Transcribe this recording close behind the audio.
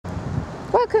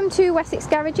Welcome to Wessex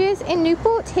Garages in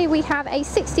Newport. Here we have a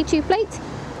 62 plate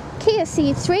Kia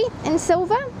Ceed 3 in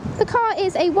silver. The car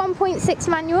is a 1.6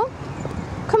 manual,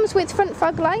 comes with front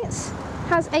fog lights,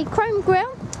 has a chrome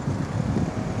grille.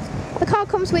 The car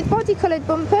comes with body coloured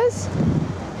bumpers,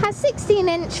 has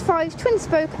 16-inch 5 twin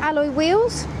spoke alloy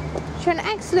wheels, which are in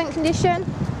excellent condition,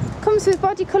 comes with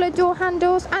body coloured door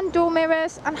handles and door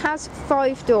mirrors, and has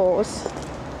 5 doors.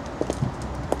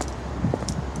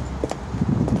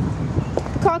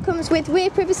 The car comes with rear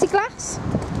privacy glass,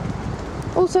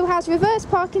 also has reverse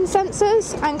parking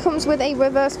sensors and comes with a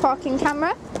reverse parking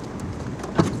camera.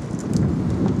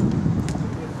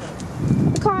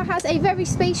 The car has a very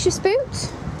spacious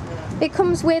boot. It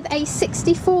comes with a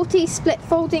 60/40 split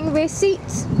folding rear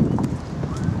seat.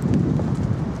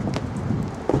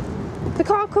 The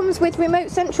car comes with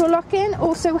remote central lock-in,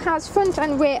 also has front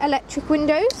and rear electric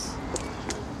windows,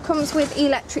 comes with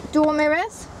electric door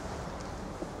mirrors.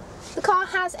 The car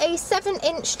has a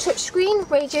 7-inch touchscreen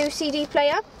radio CD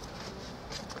player,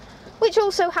 which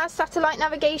also has satellite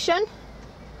navigation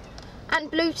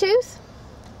and Bluetooth.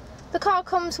 The car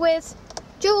comes with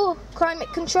dual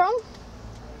climate control,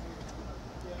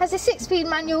 has a 6-speed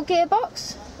manual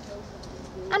gearbox,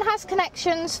 and has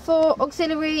connections for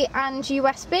auxiliary and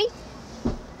USB.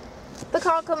 The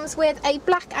car comes with a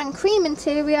black and cream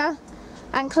interior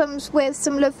and comes with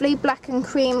some lovely black and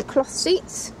cream cloth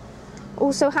seats.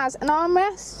 Also has an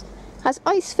armrest, has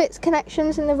IceFix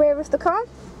connections in the rear of the car,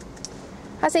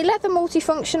 has a leather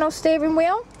multifunctional steering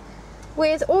wheel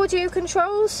with audio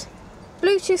controls,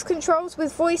 Bluetooth controls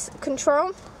with voice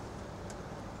control,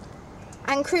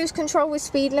 and cruise control with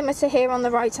speed limiter here on the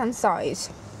right hand side.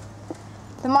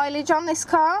 The mileage on this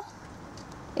car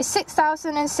is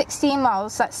 6,016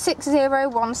 miles, that's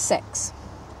 6016.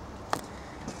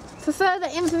 For further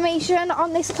information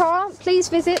on this car, please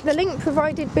visit the link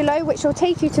provided below, which will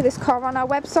take you to this car on our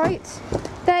website.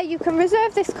 There you can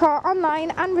reserve this car online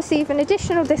and receive an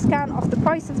additional discount off the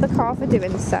price of the car for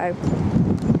doing so.